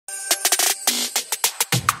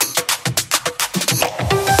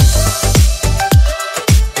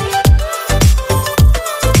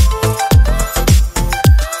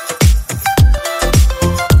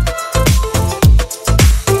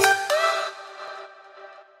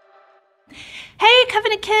Hey,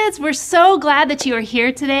 Covenant Kids, we're so glad that you are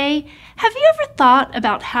here today. Have you ever thought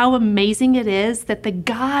about how amazing it is that the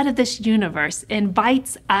God of this universe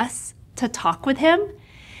invites us to talk with Him?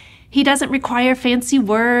 He doesn't require fancy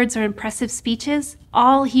words or impressive speeches.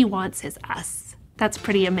 All He wants is us. That's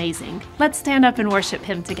pretty amazing. Let's stand up and worship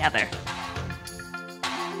Him together.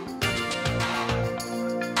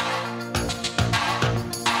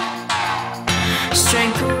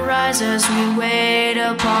 Strength will rise as we wait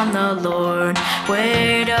upon the Lord.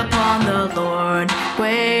 Wait upon the Lord.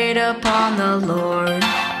 Wait upon the Lord.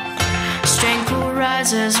 Strength will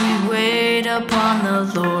rise as we wait upon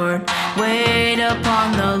the Lord. Wait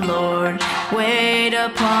upon the Lord. Wait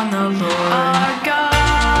upon the Lord. Our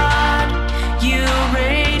God, you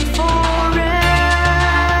reign forever.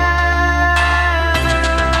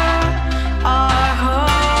 Our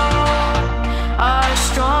hope, our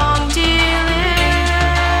strong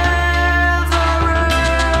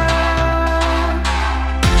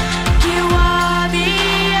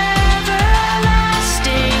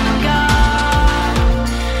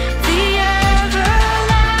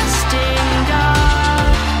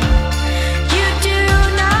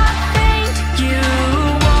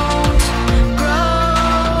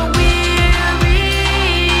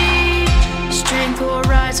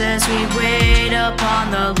as we wait upon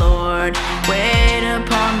the Lord, wait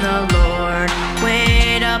upon the Lord,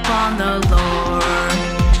 wait upon the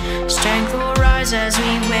Lord. Strength will rise as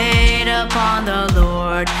we wait upon the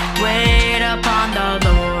Lord, wait upon the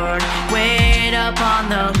Lord, wait upon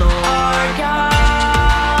the Lord. Our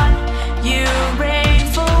God, you reign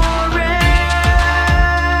forever.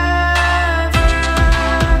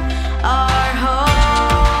 Our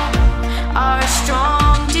hope, our strong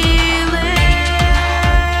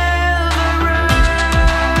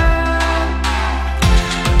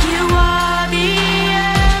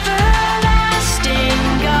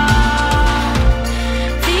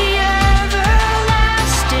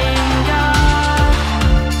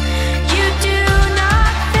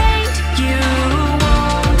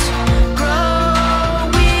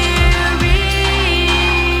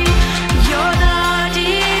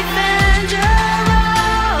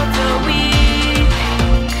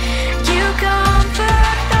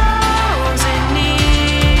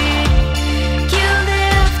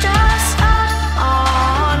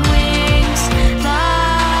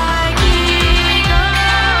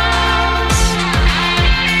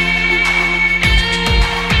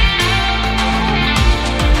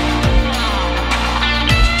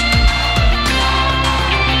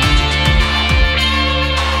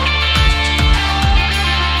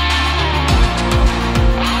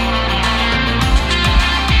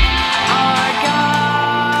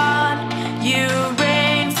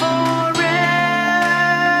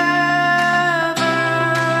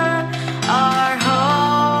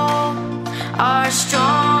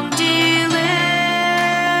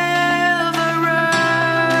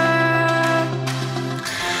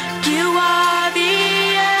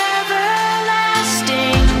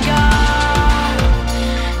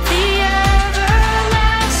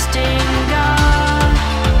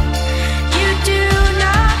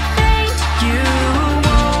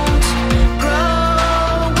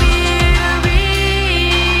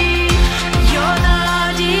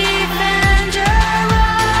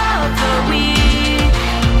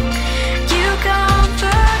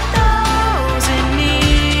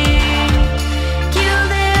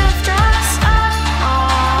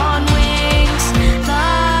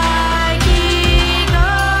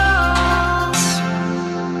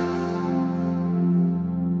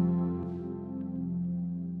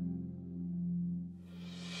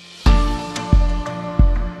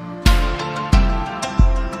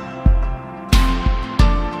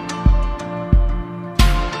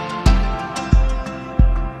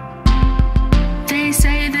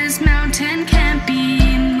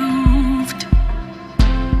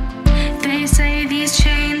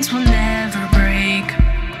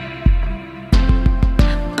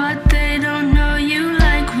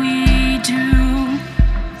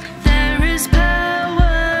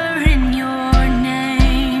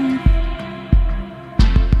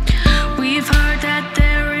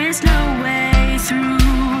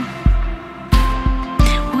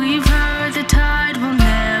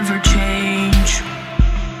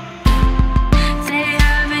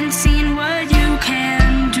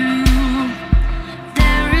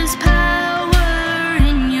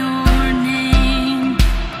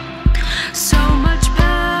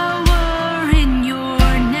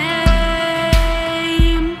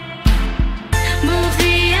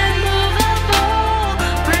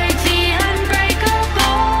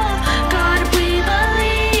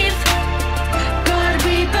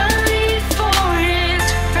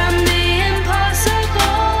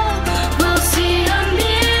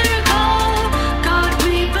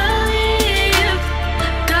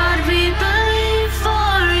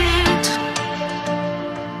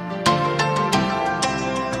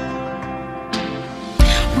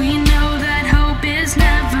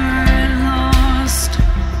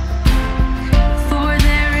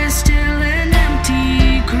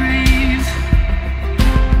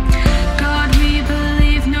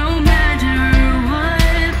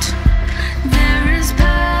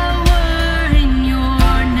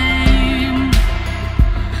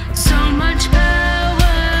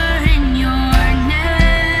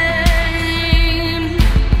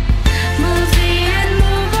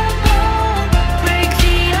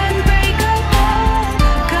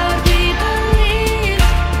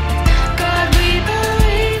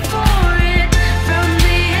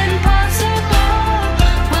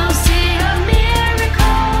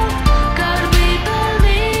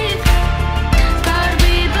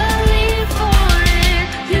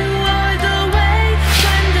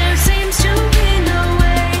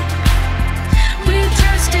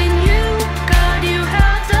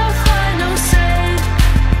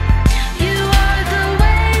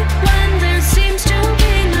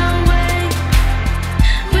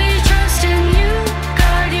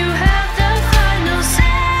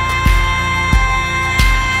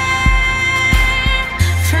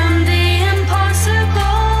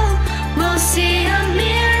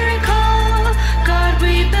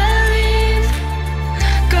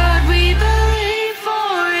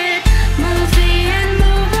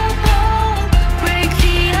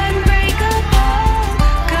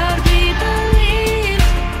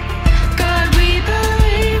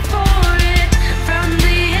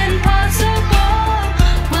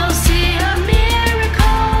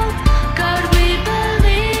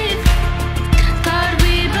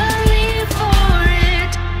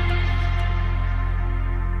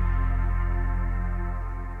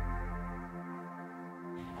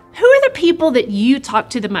people that you talk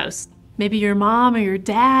to the most? Maybe your mom or your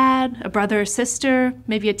dad, a brother or sister,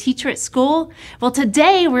 maybe a teacher at school. Well,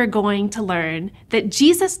 today we're going to learn that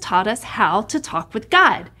Jesus taught us how to talk with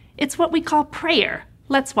God. It's what we call prayer.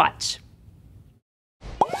 Let's watch.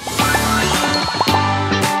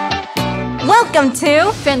 Welcome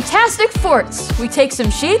to Fantastic Forts. We take some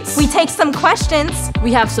sheets, We Take Some Questions,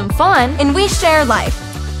 we have some fun, and we share life.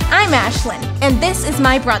 I'm Ashlyn, and this is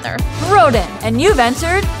my brother, Roden, and you've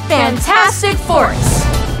entered Fantastic Forts.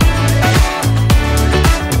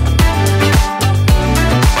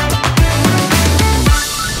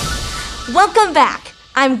 Welcome back.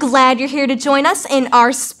 I'm glad you're here to join us in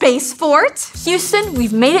our space fort. Houston,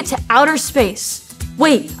 we've made it to outer space.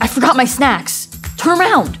 Wait, I forgot my snacks. Turn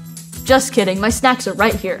around. Just kidding, my snacks are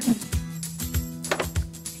right here.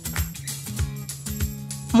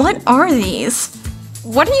 What are these?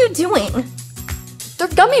 What are you doing? They're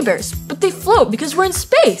gummy bears, but they float because we're in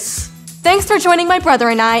space. Thanks for joining my brother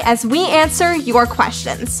and I as we answer your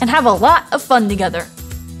questions. And have a lot of fun together.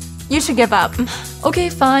 You should give up. Okay,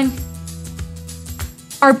 fine.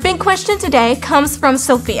 Our big question today comes from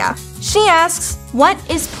Sophia. She asks, what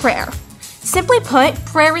is prayer? Simply put,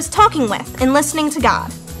 prayer is talking with and listening to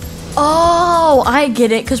God. Oh, I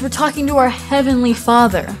get it, because we're talking to our Heavenly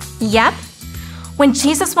Father. Yep. When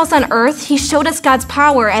Jesus was on earth, he showed us God's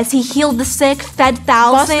power as he healed the sick, fed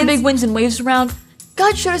Boss thousands. the big winds and waves around.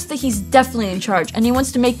 God showed us that he's definitely in charge, and he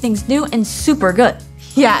wants to make things new and super good.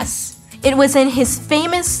 Yes. It was in his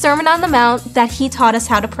famous Sermon on the Mount that he taught us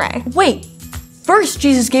how to pray. Wait, first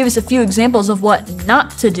Jesus gave us a few examples of what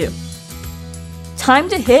not to do. Time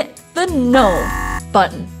to hit the no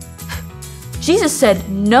button. Jesus said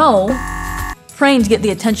no, praying to get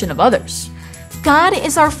the attention of others. God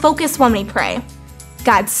is our focus when we pray.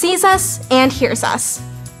 God sees us and hears us.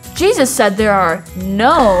 Jesus said there are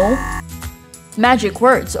no magic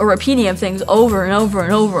words or repeating of things over and over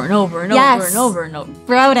and over and over and Yes. over and over and over.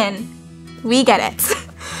 Roden, we get it.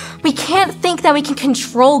 We can't think that we can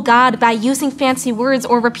control God by using fancy words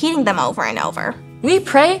or repeating them over and over. We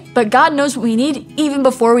pray, but God knows what we need even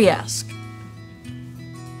before we ask.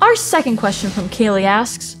 Our second question from Kaylee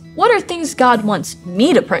asks, what are things God wants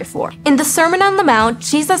me to pray for? In the Sermon on the Mount,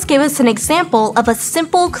 Jesus gave us an example of a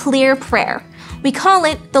simple, clear prayer. We call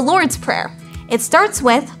it the Lord's Prayer. It starts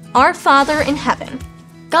with, Our Father in heaven.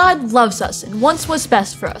 God loves us and wants what's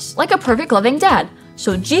best for us, like a perfect loving dad.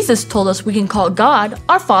 So Jesus told us we can call God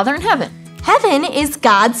our Father in heaven. Heaven is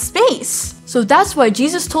God's space. So that's why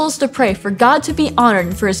Jesus told us to pray for God to be honored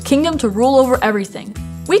and for his kingdom to rule over everything.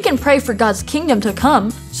 We can pray for God's kingdom to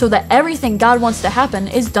come so that everything God wants to happen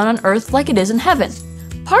is done on earth like it is in heaven.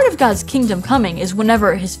 Part of God's kingdom coming is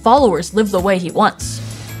whenever his followers live the way he wants.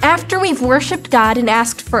 After we've worshiped God and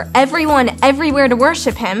asked for everyone everywhere to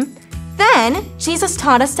worship him, then Jesus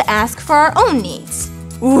taught us to ask for our own needs.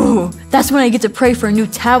 Ooh, that's when I get to pray for a new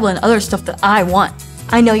tablet and other stuff that I want.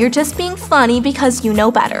 I know you're just being funny because you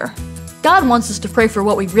know better. God wants us to pray for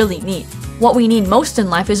what we really need. What we need most in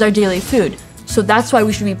life is our daily food. So that's why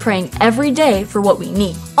we should be praying every day for what we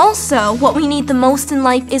need. Also, what we need the most in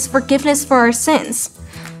life is forgiveness for our sins.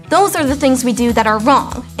 Those are the things we do that are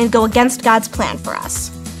wrong and go against God's plan for us.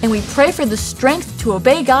 And we pray for the strength to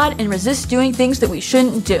obey God and resist doing things that we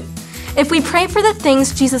shouldn't do. If we pray for the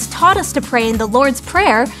things Jesus taught us to pray in the Lord's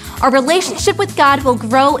Prayer, our relationship with God will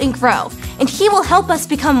grow and grow, and he will help us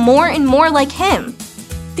become more and more like him.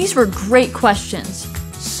 These were great questions,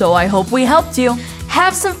 so I hope we helped you.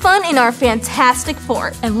 Have some fun in our fantastic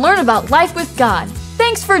fort. And learn about life with God.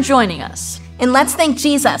 Thanks for joining us. And let's thank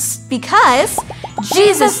Jesus, because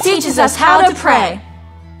Jesus teaches us how to pray.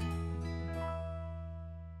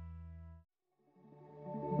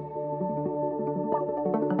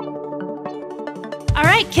 All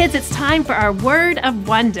right, kids, it's time for our word of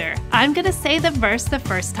wonder. I'm going to say the verse the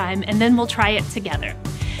first time, and then we'll try it together.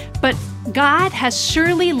 But God has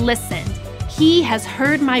surely listened. He has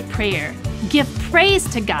heard my prayer. Give praise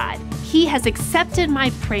to God. He has accepted my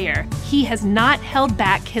prayer. He has not held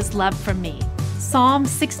back his love from me. Psalm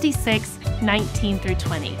 66, 19 through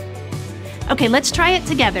 20. Okay, let's try it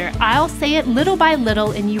together. I'll say it little by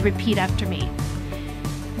little, and you repeat after me.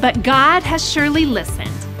 But God has surely listened.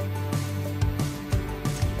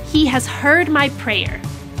 He has heard my prayer.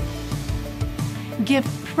 Give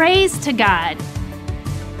praise to God.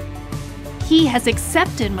 He has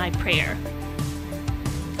accepted my prayer.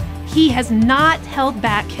 He has not held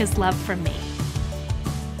back his love from me.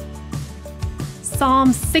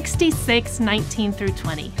 Psalm 66, 19 through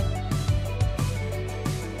 20.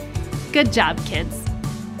 Good job, kids.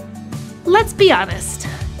 Let's be honest.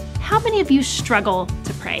 How many of you struggle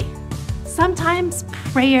to pray? Sometimes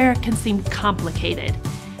prayer can seem complicated.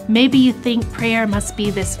 Maybe you think prayer must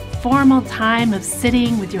be this formal time of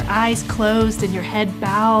sitting with your eyes closed and your head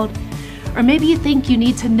bowed. Or maybe you think you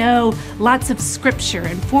need to know lots of scripture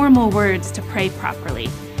and formal words to pray properly.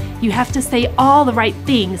 You have to say all the right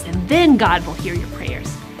things and then God will hear your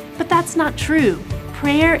prayers. But that's not true.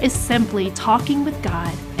 Prayer is simply talking with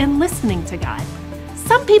God and listening to God.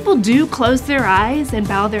 Some people do close their eyes and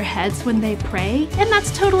bow their heads when they pray, and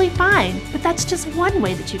that's totally fine, but that's just one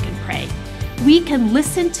way that you can pray. We can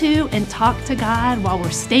listen to and talk to God while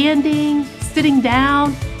we're standing, sitting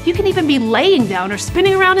down. You can even be laying down or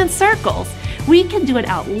spinning around in circles. We can do it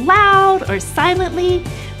out loud or silently.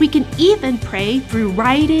 We can even pray through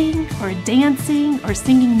writing or dancing or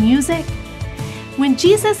singing music. When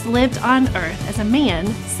Jesus lived on earth as a man,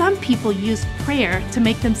 some people used prayer to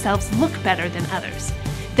make themselves look better than others.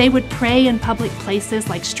 They would pray in public places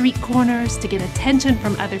like street corners to get attention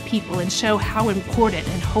from other people and show how important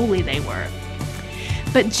and holy they were.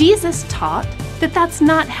 But Jesus taught that that's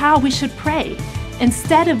not how we should pray.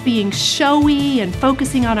 Instead of being showy and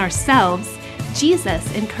focusing on ourselves,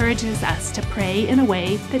 Jesus encourages us to pray in a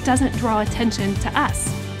way that doesn't draw attention to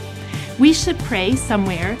us. We should pray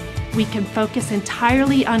somewhere we can focus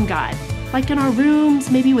entirely on God, like in our rooms,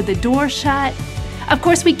 maybe with the door shut. Of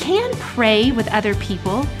course, we can pray with other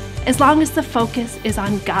people as long as the focus is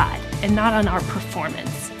on God and not on our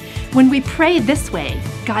performance. When we pray this way,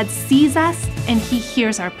 God sees us and He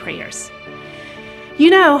hears our prayers. You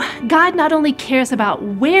know, God not only cares about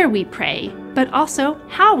where we pray, but also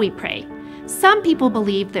how we pray. Some people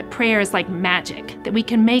believe that prayer is like magic, that we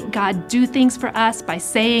can make God do things for us by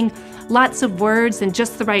saying lots of words in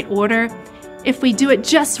just the right order. If we do it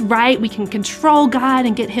just right, we can control God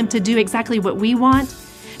and get Him to do exactly what we want.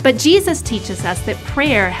 But Jesus teaches us that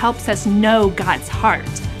prayer helps us know God's heart.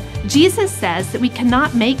 Jesus says that we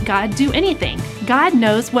cannot make God do anything. God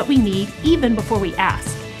knows what we need even before we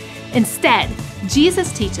ask. Instead,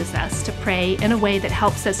 Jesus teaches us to pray in a way that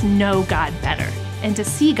helps us know God better and to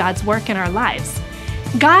see God's work in our lives.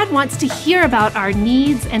 God wants to hear about our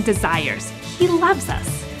needs and desires. He loves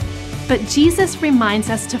us. But Jesus reminds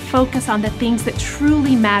us to focus on the things that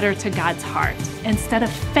truly matter to God's heart. Instead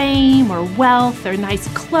of fame or wealth or nice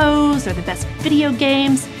clothes or the best video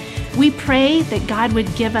games, we pray that God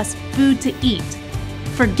would give us food to eat,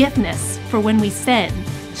 forgiveness for when we sin,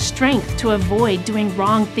 strength to avoid doing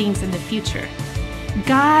wrong things in the future.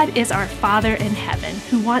 God is our Father in heaven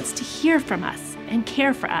who wants to hear from us and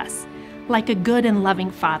care for us like a good and loving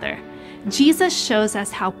Father. Jesus shows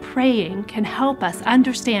us how praying can help us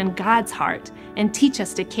understand God's heart and teach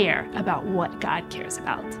us to care about what God cares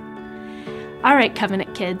about. All right,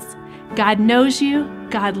 Covenant kids, God knows you,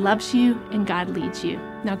 God loves you, and God leads you.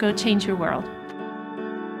 Now go change your world.